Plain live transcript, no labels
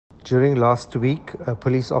During last week,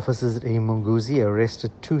 police officers at Emanguzi arrested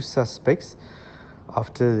two suspects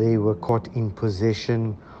after they were caught in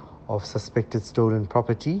possession of suspected stolen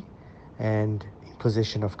property and in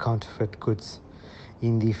possession of counterfeit goods.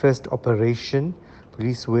 In the first operation,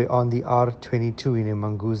 police were on the R1.2 in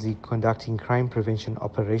Emanguzi conducting crime prevention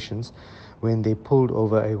operations when they pulled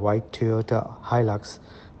over a white Toyota Hilux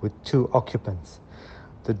with two occupants.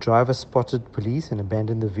 The driver spotted police and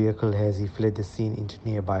abandoned the vehicle as he fled the scene into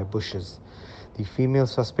nearby bushes. The female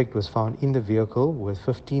suspect was found in the vehicle with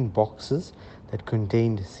 15 boxes that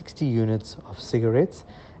contained 60 units of cigarettes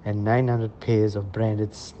and 900 pairs of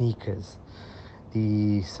branded sneakers.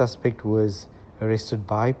 The suspect was arrested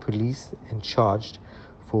by police and charged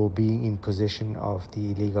for being in possession of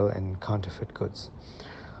the illegal and counterfeit goods.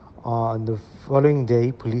 On the following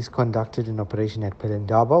day, police conducted an operation at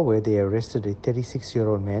Pelendaba where they arrested a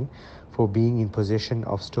 36-year-old man for being in possession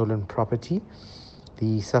of stolen property.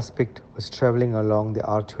 The suspect was traveling along the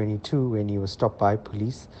R1.2 when he was stopped by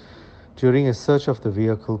police. During a search of the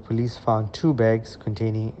vehicle, police found two bags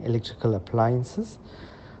containing electrical appliances.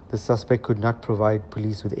 The suspect could not provide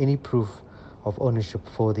police with any proof of ownership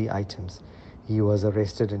for the items. He was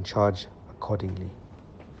arrested and charged accordingly.